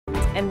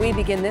And we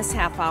begin this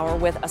half hour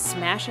with a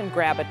smash and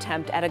grab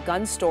attempt at a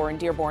gun store in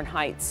Dearborn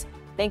Heights.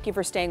 Thank you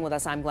for staying with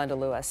us. I'm Glenda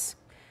Lewis.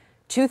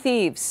 Two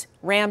thieves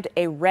rammed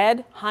a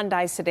red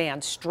Hyundai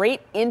sedan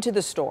straight into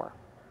the store.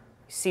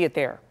 You see it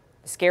there.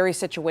 The scary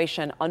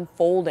situation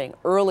unfolding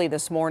early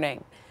this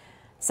morning.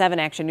 7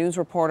 Action News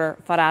reporter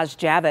Faraz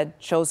Javed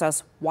shows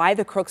us why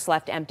the crooks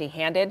left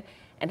empty-handed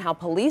and how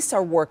police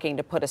are working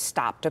to put a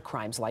stop to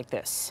crimes like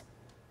this.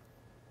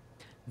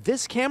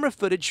 This camera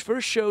footage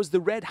first shows the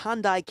red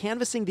Hyundai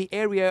canvassing the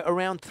area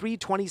around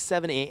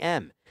 3:27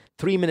 a.m.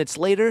 3 minutes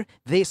later,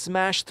 they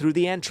smash through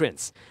the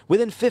entrance.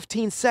 Within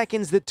 15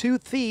 seconds, the two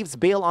thieves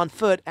bail on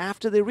foot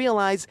after they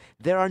realize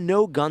there are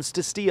no guns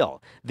to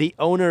steal. The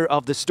owner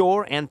of the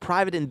store and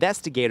private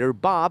investigator,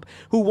 Bob,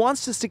 who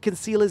wants us to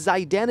conceal his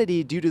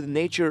identity due to the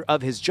nature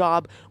of his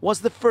job,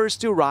 was the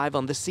first to arrive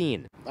on the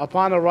scene.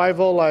 Upon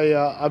arrival, I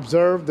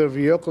observed the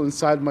vehicle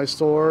inside my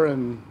store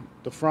and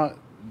the front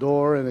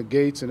door and the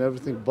gates and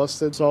everything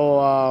busted.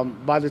 So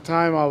by the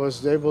time I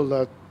was able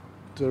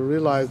to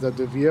realize that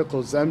the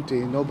vehicle's empty,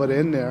 nobody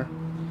in there,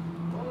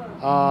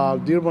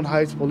 Dearborn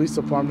Heights Police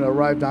Department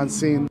arrived on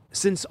scene.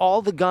 Since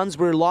all the guns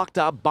were locked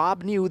up,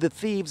 Bob knew the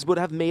thieves would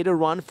have made a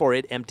run for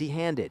it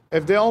empty-handed.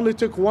 If they only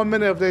took 1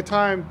 minute of their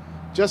time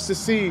just to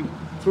see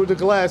through the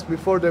glass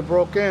before they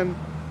broke in,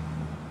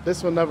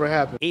 this will never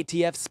happen.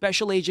 ATF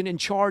Special Agent in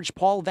Charge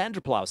Paul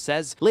Vanderplow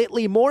says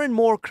lately more and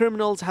more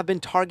criminals have been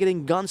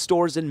targeting gun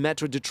stores in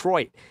Metro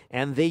Detroit,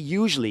 and they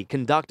usually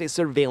conduct a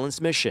surveillance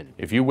mission.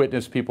 If you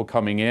witness people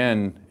coming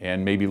in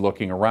and maybe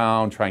looking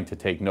around, trying to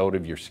take note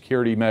of your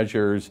security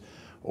measures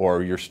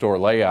or your store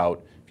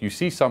layout, if you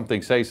see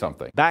something, say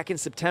something. Back in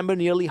September,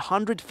 nearly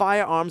 100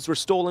 firearms were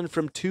stolen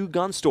from 2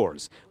 gun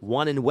stores,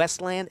 one in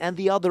Westland and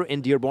the other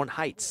in Dearborn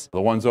Heights.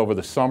 The ones over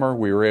the summer,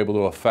 we were able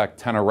to effect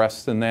 10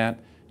 arrests in that.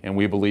 And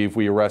we believe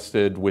we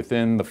arrested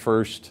within the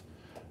first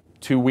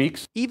 2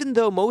 weeks. Even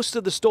though most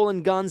of the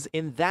stolen guns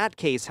in that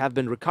case have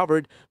been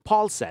recovered,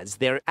 Paul says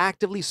they're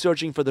actively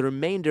searching for the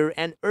remainder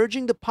and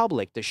urging the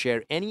public to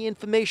share any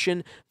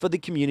information for the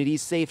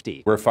community's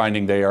safety. We're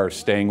finding they are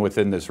staying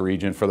within this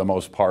region for the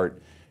most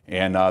part,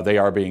 and they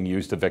are being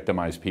used to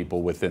victimize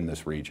people within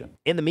this region.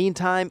 In the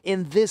meantime,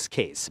 in this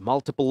case,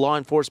 multiple law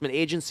enforcement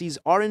agencies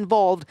are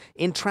involved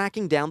in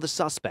tracking down the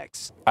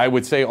suspects. I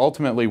would say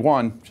ultimately,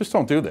 one, just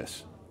don't do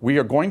this. We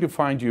are going to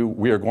find you.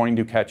 We are going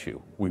to catch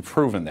you. We've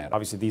proven that.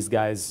 Obviously, these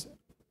guys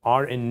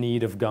are in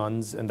need of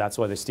guns, and that's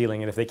why they're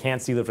stealing. And if they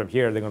can't steal it from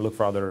here, they're going to look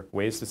for other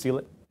ways to steal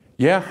it?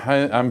 Yeah,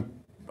 I'm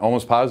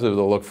almost positive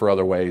they'll look for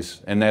other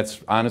ways. And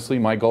that's honestly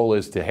my goal,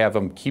 is to have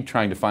them keep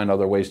trying to find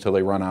other ways till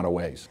they run out of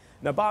ways.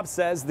 Now, Bob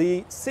says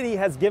the city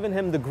has given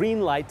him the green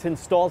light to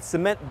install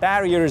cement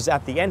barriers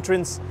at the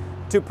entrance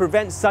to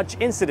prevent such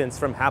incidents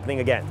from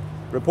happening again.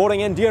 Reporting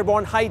in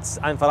Dearborn Heights,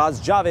 I'm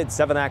Faraz Javed,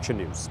 7 Action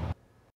News.